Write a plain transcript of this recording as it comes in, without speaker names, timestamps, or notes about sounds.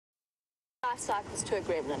life cycles to a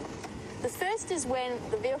gremlin. The first is when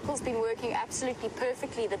the vehicle's been working absolutely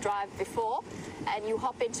perfectly the drive before, and you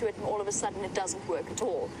hop into it and all of a sudden it doesn't work at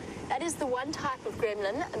all. That is the one type of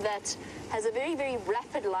gremlin that has a very, very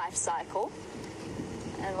rapid life cycle.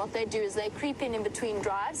 And what they do is they creep in between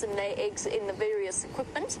drives and lay eggs in the various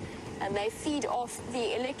equipment, and they feed off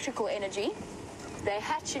the electrical energy. They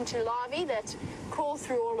hatch into larvae that crawl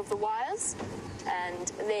through all of the wires,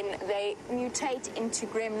 and then they mutate into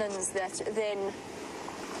gremlins that then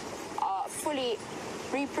are fully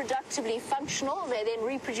reproductively functional. They then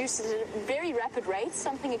reproduce at a very rapid rate,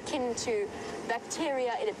 something akin to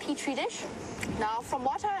bacteria in a petri dish. Now, from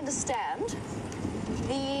what I understand,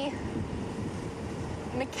 the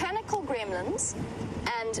mechanical gremlins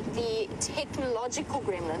and the technological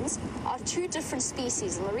gremlins are two different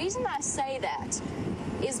species. And the reason I say that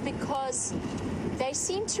is because they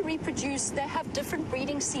seem to reproduce, they have different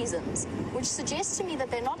breeding seasons, which suggests to me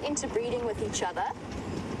that they're not interbreeding with each other,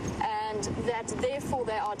 and that therefore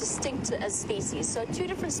they are distinct as species. So two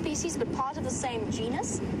different species, but part of the same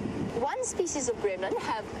genus. One species of gremlin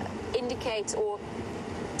indicate or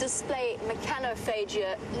display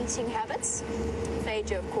mechanophagia eating habits.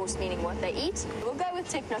 Phagia, of course, meaning what they eat. We'll go with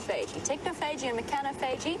technophagy. Technophagy and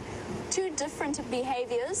mechanophagy, two different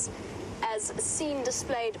behaviors as seen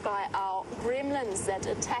displayed by our gremlins that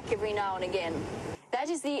attack every now and again. That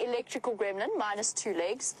is the electrical gremlin, minus 2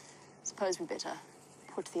 legs. Suppose we better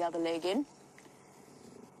put the other leg in.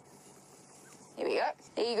 Here we go.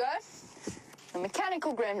 There you go. The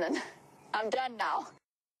mechanical gremlin. I'm done now.